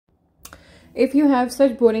If you have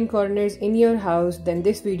such boring corners in your house, then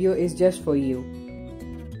this video is just for you.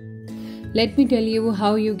 Let me tell you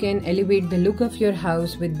how you can elevate the look of your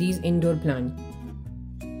house with these indoor plants.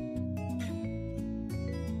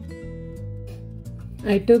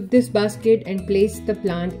 I took this basket and placed the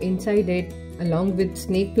plant inside it along with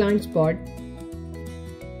snake plant spot.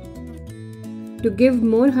 To give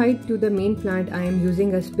more height to the main plant, I am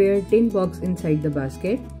using a spare tin box inside the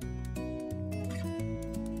basket.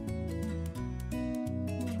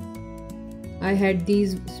 I had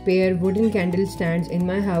these spare wooden candle stands in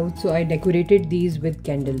my house, so I decorated these with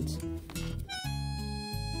candles.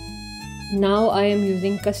 Now I am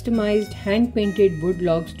using customized hand-painted wood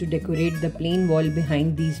logs to decorate the plain wall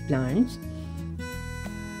behind these plants.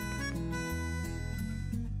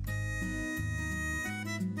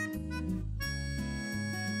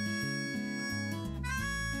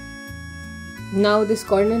 Now this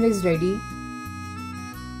corner is ready.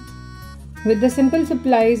 With the simple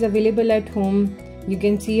supplies available at home, you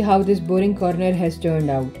can see how this boring corner has turned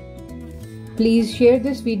out. Please share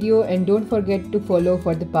this video and don't forget to follow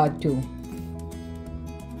for the part 2.